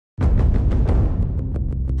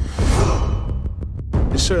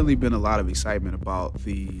There's certainly been a lot of excitement about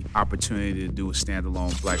the opportunity to do a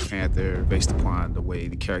standalone Black Panther based upon the way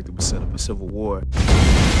the character was set up in Civil War.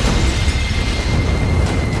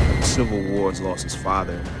 Civil War lost his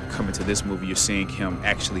father. Coming to this movie, you're seeing him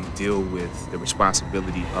actually deal with the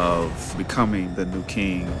responsibility of becoming the new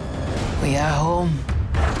king. We are home.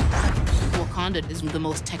 Wakanda is the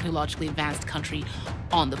most technologically advanced country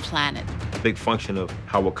on the planet. A big function of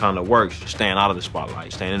how Wakanda works is staying out of the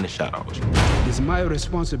spotlight, staying in the shadows. It is my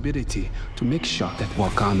responsibility to make sure that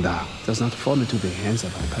Wakanda does not fall into the hands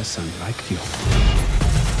of a person like you.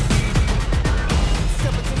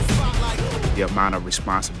 The amount of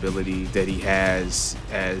responsibility that he has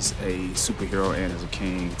as a superhero and as a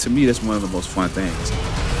king, to me, that's one of the most fun things.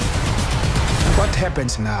 What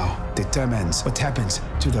happens now determines what happens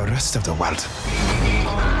to the rest of the world.